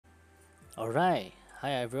Alright,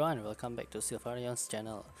 hi everyone, welcome back to Sylpharionz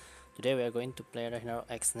channel. Today we are going to play Ragnarok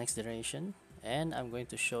X Next Generation, and I'm going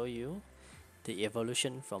to show you the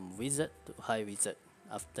evolution from Wizard to High Wizard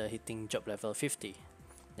after hitting job level 50.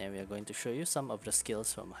 Then we are going to show you some of the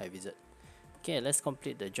skills from High Wizard. Okay, let's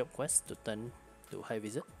complete the job quest to turn to High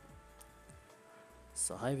Wizard.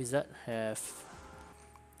 So High Wizard have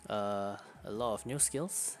a lot of new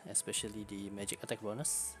skills, especially the magic attack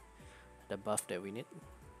bonus, the buff that we need.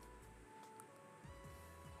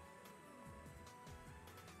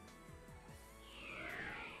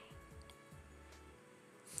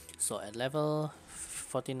 So at level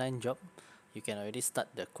 49 job, you can already start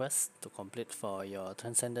the quest to complete for your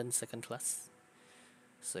Transcendent second class.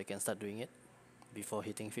 So you can start doing it before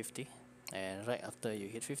hitting 50. And right after you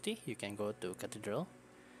hit 50, you can go to Cathedral.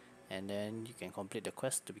 And then you can complete the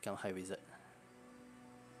quest to become High Wizard.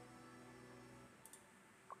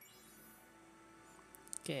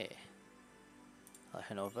 Okay. I'll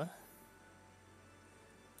hand over.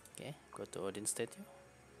 Okay, go to Odin's statue.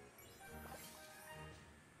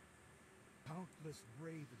 Countless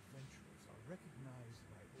brave adventurers are recognized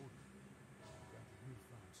by Odin, granted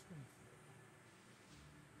newfound strength.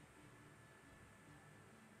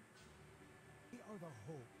 They are the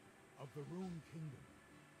hope of the Rune Kingdom.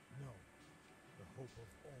 No, the hope of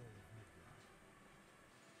all of Midgard.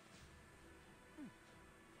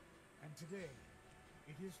 And today,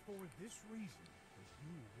 it is for this reason that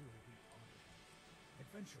you will be honored.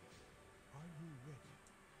 Adventurer, are you ready?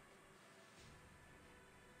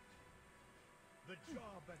 The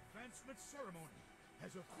job advancement ceremony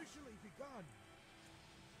has officially begun.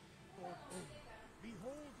 Lord Odin,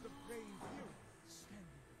 behold the brave hero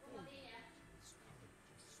standing before you. His courage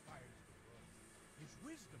inspires the world. His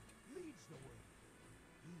wisdom leads the way.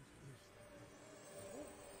 He is the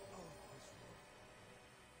hope of this world.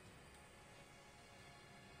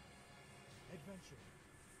 Adventurer,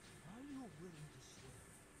 are you willing to swear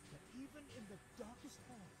that even in the darkest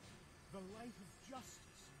hour, the light of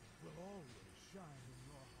justice will always shine in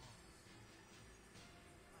your hearts?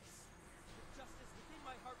 I swear, the justice within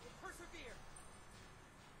my heart will persevere!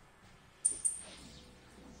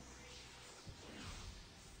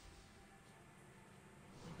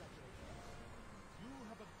 Congratulations. You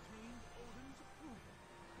have obtained Odin's approval.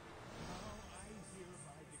 Now I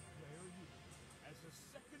hereby declare you as a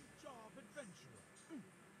second job adventurer.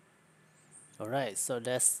 Alright, so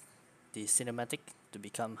that's the cinematic to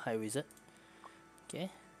become High Wizard. Okay.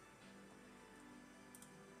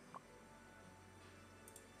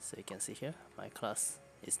 So you can see here, my class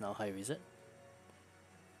is now High Wizard.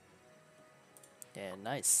 Yeah,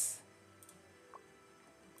 nice.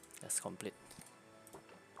 That's complete.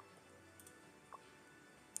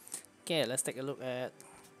 Okay, let's take a look at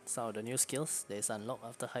some of the new skills that is unlocked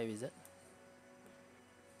after High Wizard.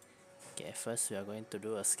 Okay, first we are going to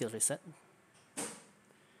do a skill reset.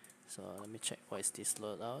 So let me check what is this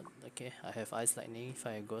loadout. Okay, I have Ice Lightning,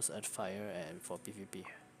 Fire Ghost, Earth Fire, and for PvP.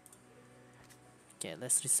 Okay,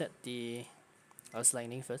 let's reset the Ice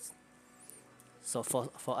Lightning first. So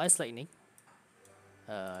for Ice Lightning,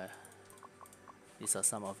 these are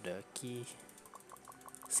some of the key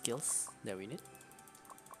skills that we need.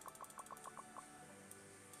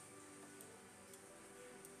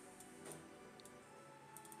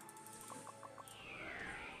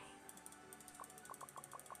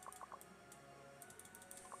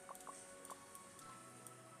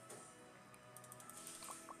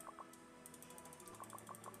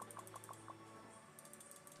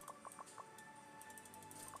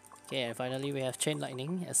 Okay, and finally we have Chain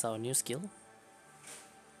Lightning as our new skill.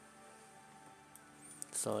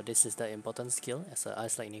 So this is the important skill as an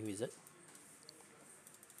Ice Lightning Wizard.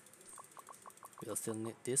 We'll still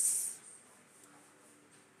need this.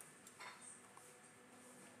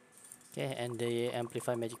 Okay, and the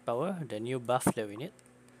Amplify Magic Power, the new buff that we need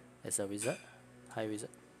as a wizard, High Wizard.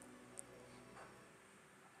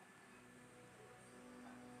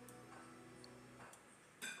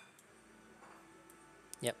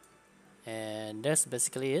 Yep, and that's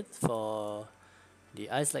basically it for the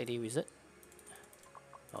Ice Lightning Wizard.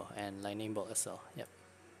 Oh, and Lightning Bolt as well. Yep.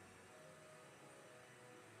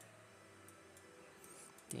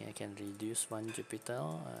 I think I can reduce one Jupiter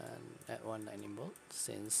and add one Lightning Bolt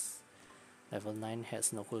since level 9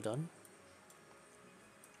 has no cooldown.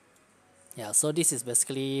 Yeah, so this is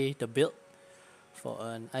basically the build for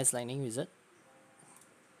an Ice Lightning Wizard.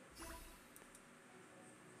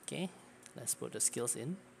 Okay, let's put the skills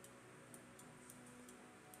in.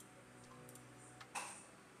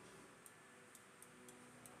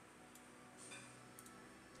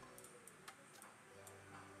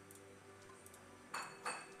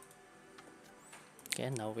 Okay,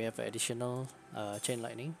 now we have additional chain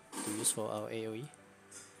lightning to use for our AoE,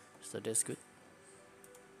 so that's good.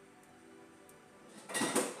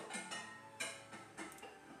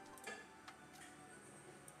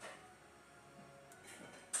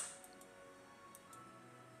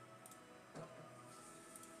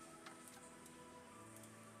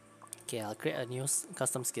 Okay, I'll create a new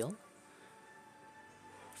custom skill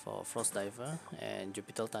for Frost Diver and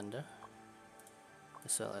Jupiter Thunder,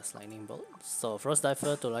 as well as Lightning Bolt. So Frost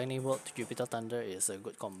Diver to Lightning Bolt to Jupiter Thunder is a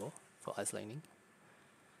good combo for Ice Lightning.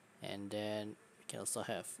 And then we can also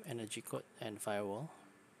have Energy Coat and Firewall.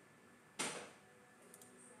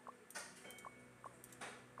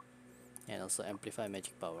 And also Amplify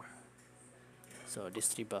Magic Power. So these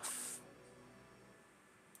 3 buff.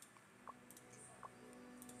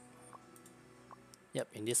 Yep,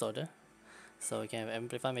 in this order. So we can have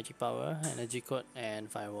Amplify Magic Power, Energy Coat, and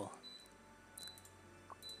Firewall.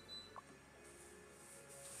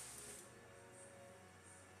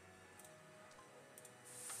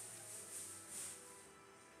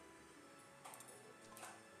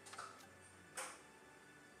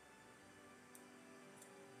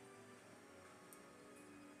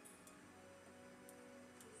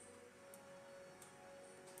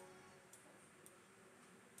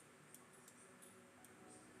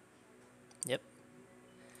 Yep.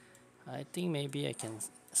 I think maybe I can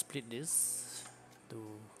split this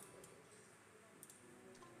to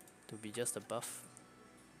be just a buff.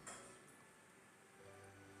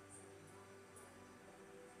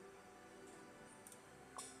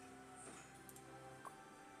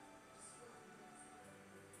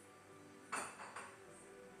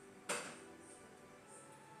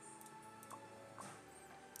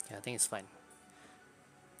 Yeah, I think it's fine.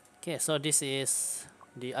 Okay, so this is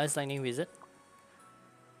the Ice Lightning Wizard.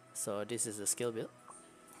 So this is the skill build.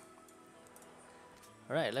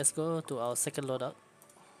 Alright, let's go to our second loadout,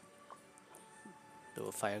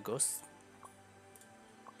 to Fire Ghost.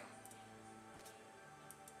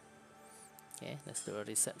 Okay, let's do a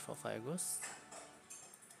reset for Fire Ghost.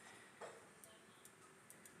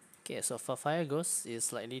 Okay, so for Fire Ghost is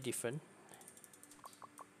slightly different.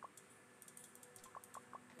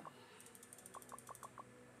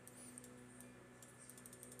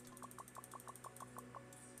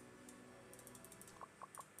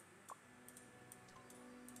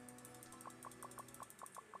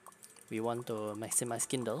 We want to maximize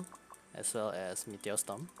Kindle as well as Meteor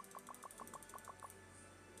Storm.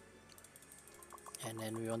 And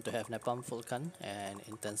then we want to have Napalm Vulcan and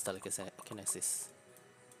Intense Telekinesis.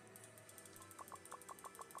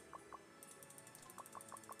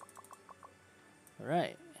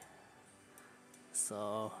 Alright,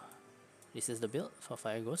 so this is the build for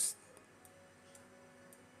Fire Ghost.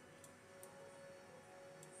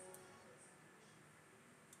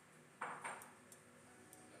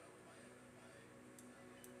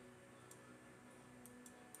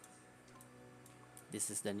 This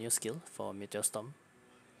is the new skill for Meteor Storm.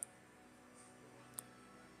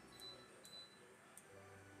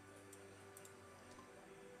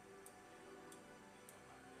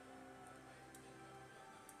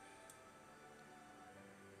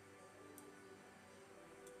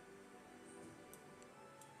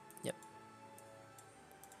 Yep.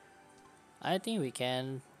 I think we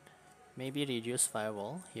can maybe reduce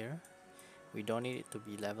Firewall here. We don't need it to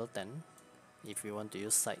be level 10 if we want to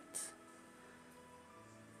use Sight.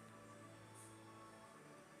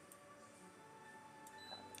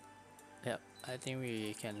 Yep, I think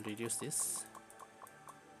we can reduce this.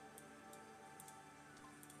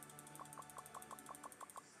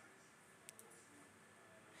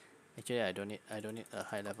 Actually, I don't need a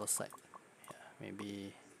high level Sight. Yeah,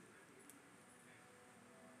 maybe.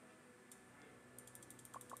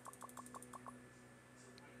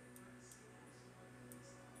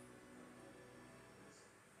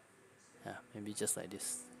 Yeah, maybe just like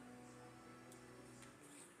this.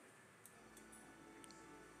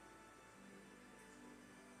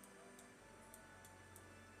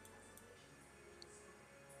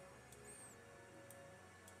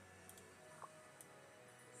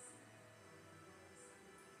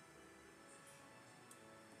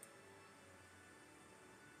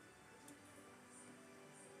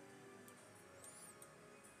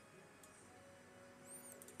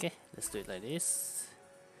 Okay, let's do it like this.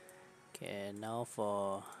 Okay, now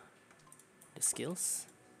for the skills.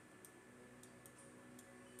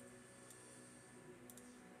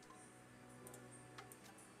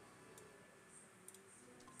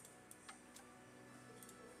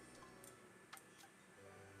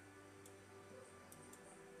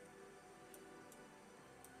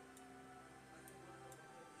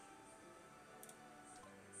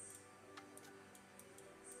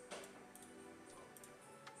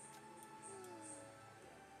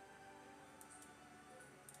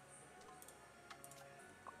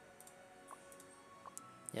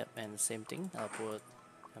 Yep, and same thing. I'll put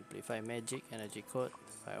amplify magic, energy code,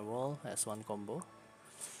 firewall as one combo,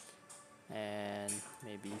 and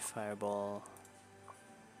maybe fireball.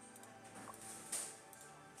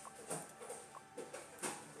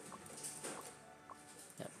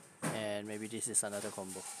 Yep, and maybe this is another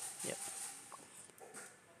combo. Yep.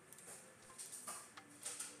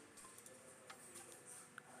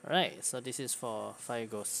 Right, so this is for Fire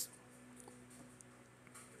Ghost.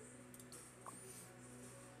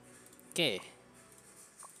 Okay,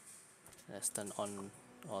 let's turn on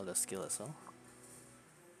all the skill as well.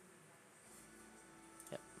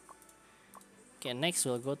 Yep. Okay, next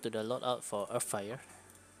we'll go to the loadout for Earth Fire.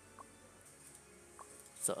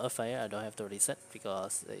 So Earth Fire I don't have to reset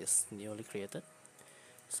because it is newly created.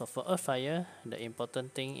 So for Earth Fire, the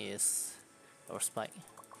important thing is our spike.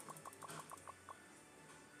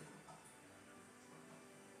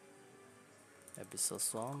 Abyssal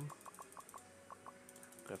Swarm,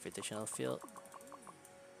 Gravitational Field.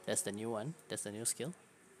 That's the new one. That's the new skill.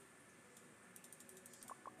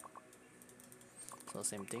 So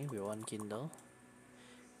same thing. We want Kindle.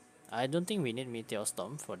 I don't think we need Meteor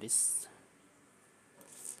Storm for this.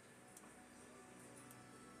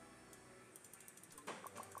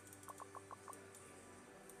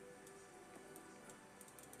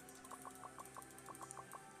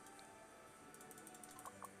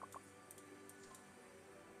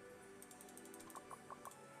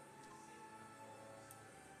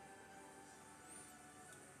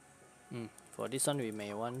 For this one, we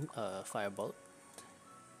may want a Firebolt.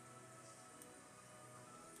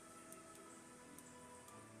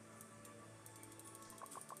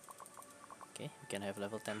 Okay, we can have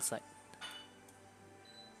level 10 sight.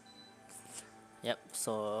 Yep,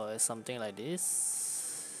 so it's something like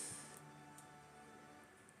this.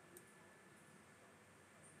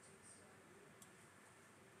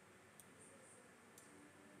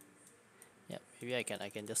 Yep, maybe I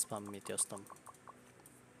can just spam Meteor Storm.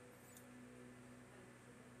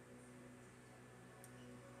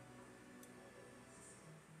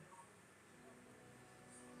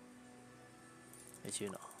 As you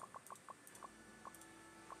know.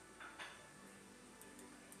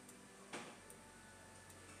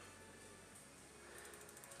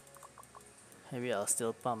 Maybe I'll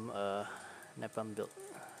still pump a Napalm build.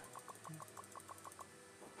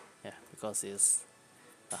 Yeah, because it's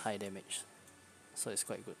a high damage, so it's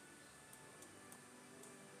quite good.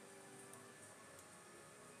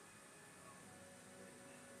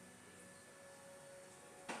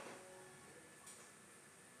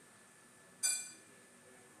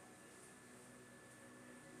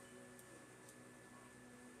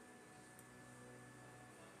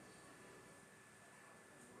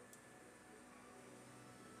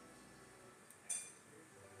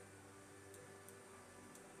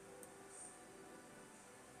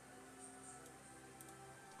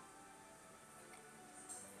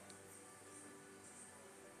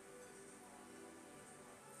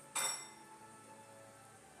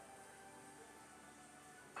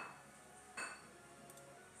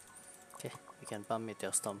 Okay, we can pump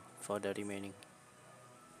Meteor Storm for the remaining.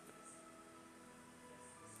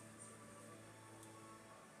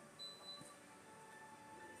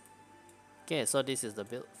 Okay, so this is the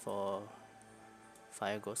build for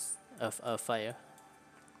Fire Ghost, Fire.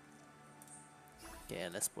 Okay,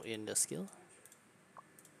 let's put in the skill.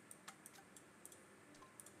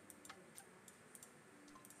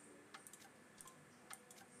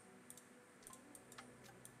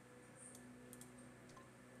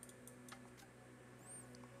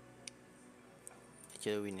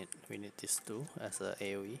 Actually, we need this too as a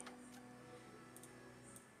AOE.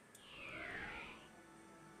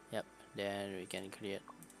 Yep, then we can create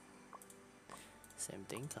same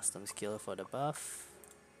thing, custom skill for the buff.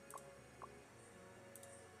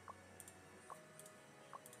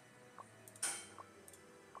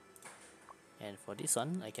 And for this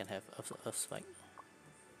one, I can have Earth Spike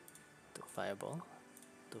to Fireball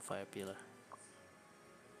to Fire Pillar.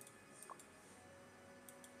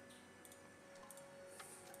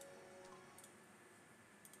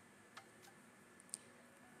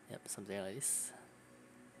 Yep, something like this.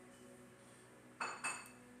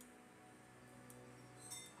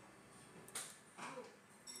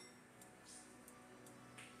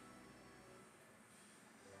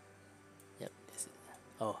 Yep, this is,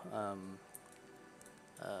 oh,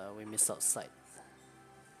 we missed out sight.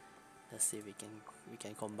 Let's see if we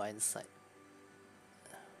can combine sight.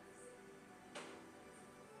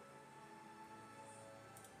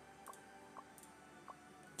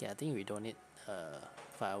 Okay, I think we don't need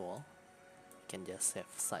firewall. We can just have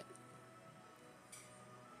sight.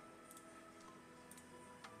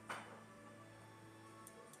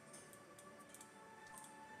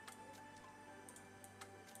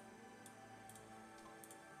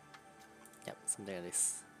 something like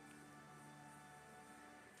this.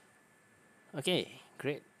 Okay,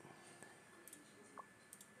 great.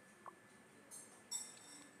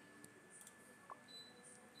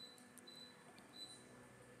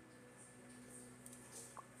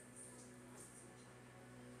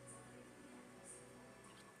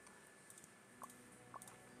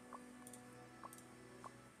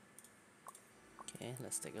 Okay,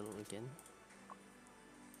 let's take a look again.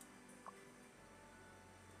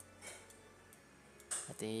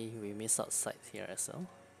 I think we miss out sight here as well.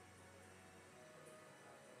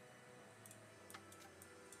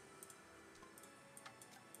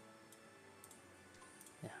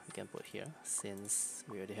 Yeah, we can put here since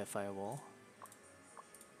we already have firewall.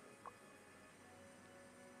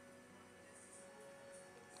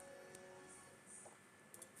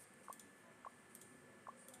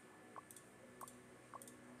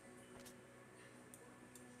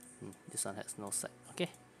 This one has no sight. Okay.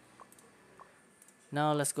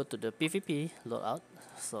 Now let's go to the PvP loadout.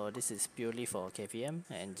 So this is purely for KVM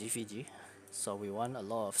and GVG. So we want a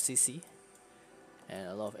lot of CC and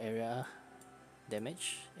a lot of area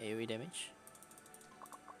damage, AoE damage.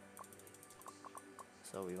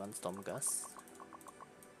 So we want Stormgust.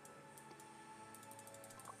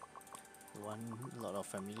 We want a lot of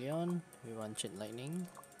Familion. We want Chain Lightning.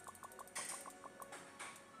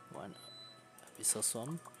 One Abyssal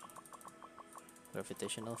Swarm.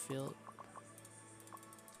 Gravitational Field.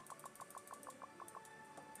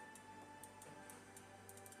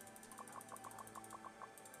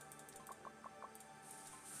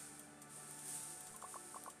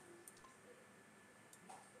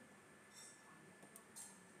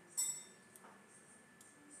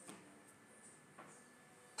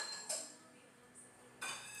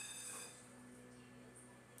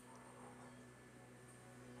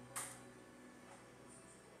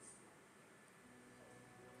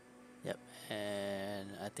 Yep, and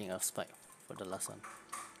I think I'll spike for the last one.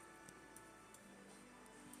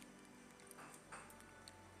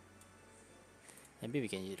 Maybe we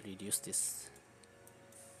can reduce this.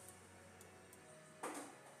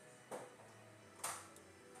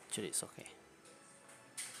 Actually, it's okay.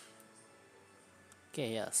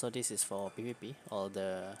 Okay, yeah. So this is for PvP. All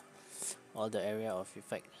the area of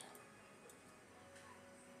effect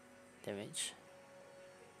damage.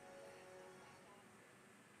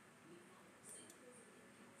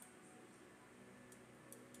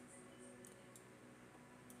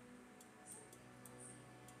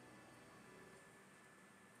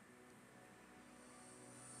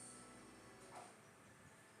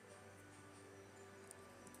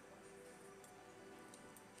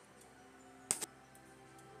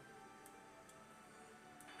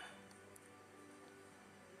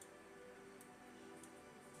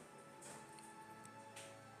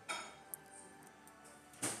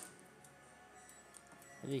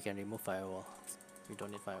 Maybe you can remove firewall. We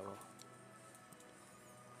don't need firewall.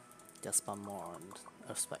 Just spam more on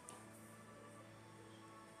Earth Spike.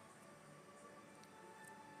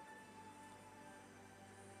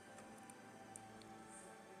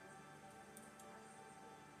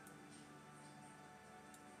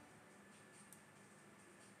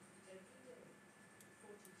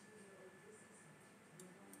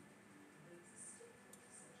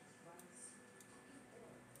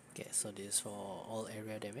 Okay, so this is for all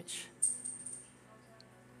area damage.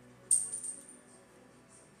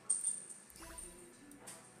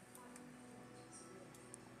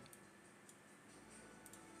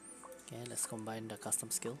 Okay, let's combine the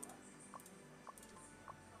custom skill.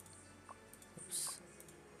 Oops.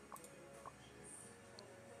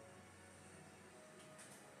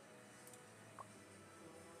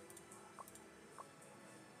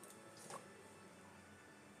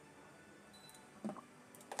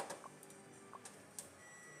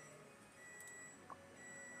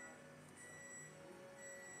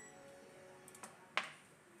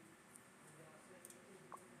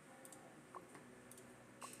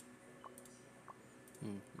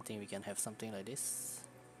 I think we can have something like this.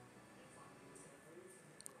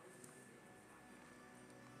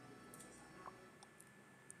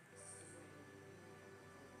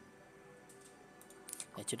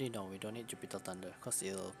 Actually, no, we don't need Jupiter Thunder because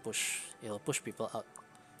it'll push people out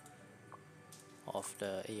of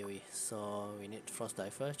the AoE. So we need Frost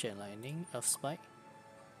Diver, Chain Lightning, Earth Spike.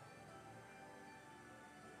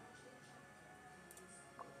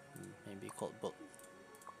 Maybe Cold Bolt.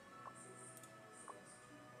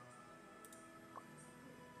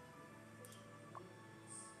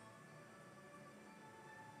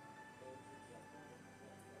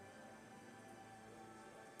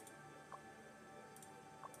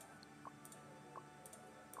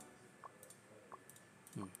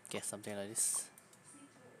 Okay, something like this.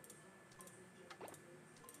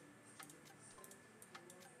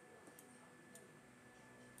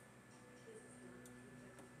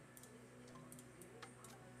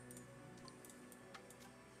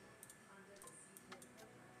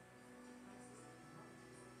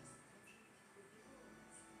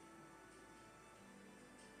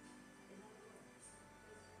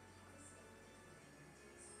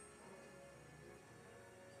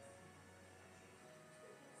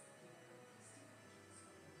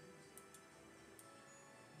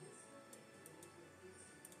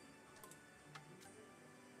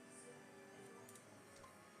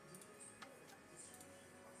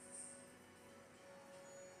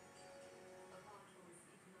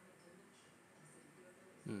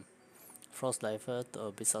 Frost Diver to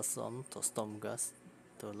Abyssal Storm to Storm Gust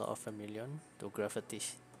to Law of Familion to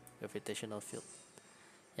Gravitational Field.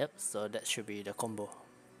 Yep, so that should be the combo.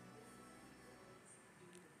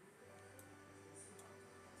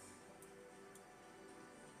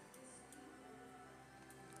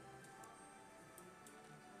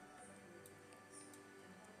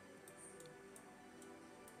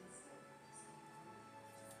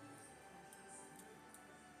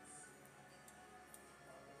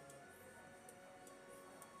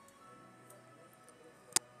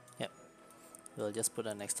 Yep, we'll just put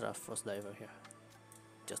an extra Frost Diver here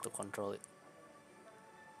just to control it.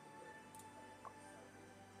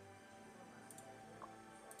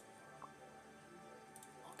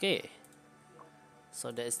 Okay,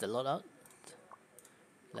 so that is the loadout.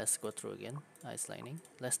 Let's go through again. Ice Lightning.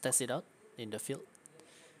 Let's test it out in the field.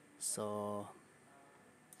 So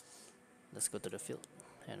let's go to the field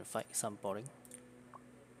and fight some boring.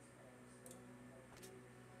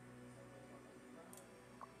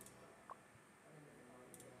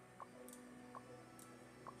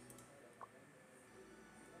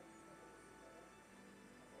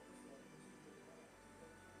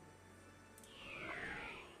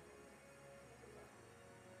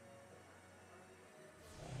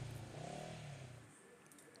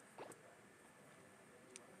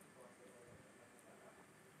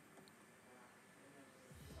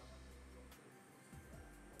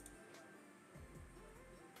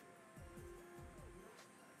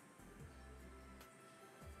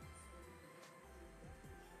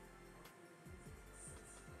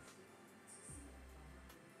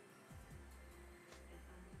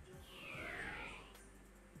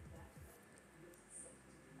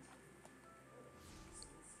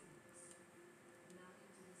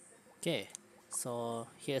 Okay, so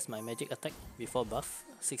here's my magic attack before buff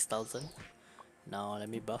 6000. Now let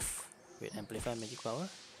me buff with amplify magic power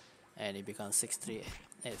and it becomes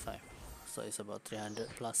 6385. So it's about 300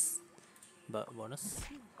 plus bonus.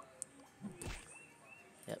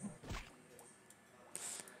 Yep.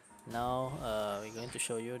 Now we're going to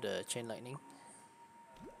show you the chain lightning.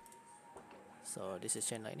 So this is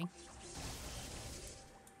chain lightning.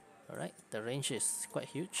 Alright, the range is quite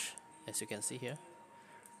huge as you can see here.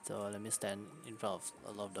 So let me stand in front of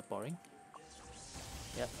a lot of the pouring.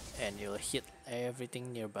 Yep, and you'll hit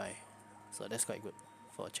everything nearby. So that's quite good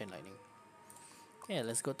for chain lightning. Okay,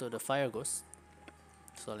 let's go to the fire ghost.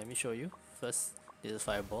 So let me show you. First, this is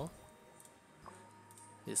fireball.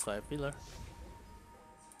 This is fire pillar.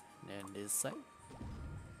 Then this side.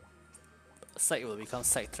 Side will become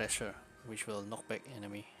side thrasher, which will knock back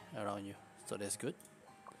enemy around you. So that's good.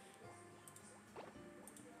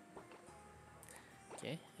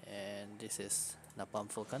 Okay, and this is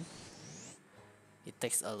Napalm Vulcan. It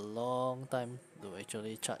takes a long time to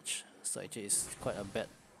actually charge, so actually it's quite a bad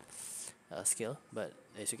skill, but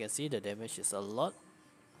as you can see the damage is a lot.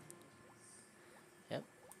 Yep.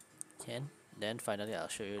 And then finally I'll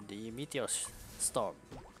show you the Meteor Storm.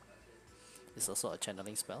 It's also a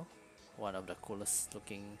channeling spell, one of the coolest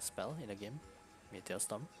looking spell in the game, Meteor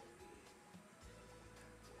Storm.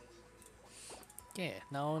 Okay,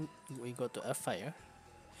 now we go to Earth Fire.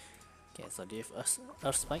 Okay, so the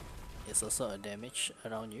Earth Spike is also a damage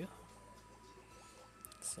around you,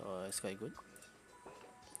 so it's quite good.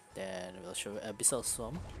 Then we'll show you Abyssal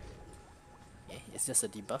Swarm. Okay, it's just a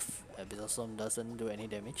debuff. Abyssal Swarm doesn't do any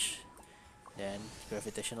damage. Then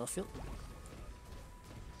Gravitational Field.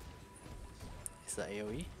 It's the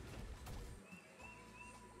AoE.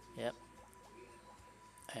 Yep.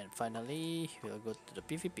 And finally, we'll go to the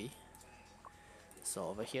PvP. So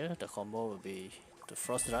over here, the combo will be the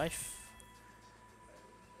Frost Drive.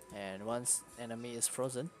 And once enemy is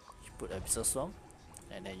frozen, you put Abyssal Swarm,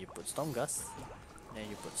 and then you put Storm Gust, then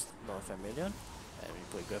you put Law of Familion, and you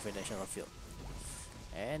put Gravitational Field.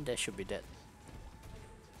 And that should be dead.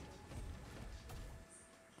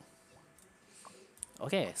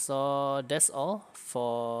 Okay, so that's all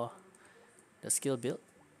for the skill build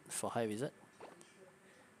for High Wizard.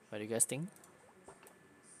 What do you guys think?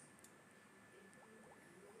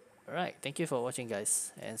 Alright, thank you for watching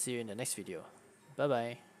guys, and see you in the next video. Bye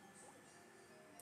bye.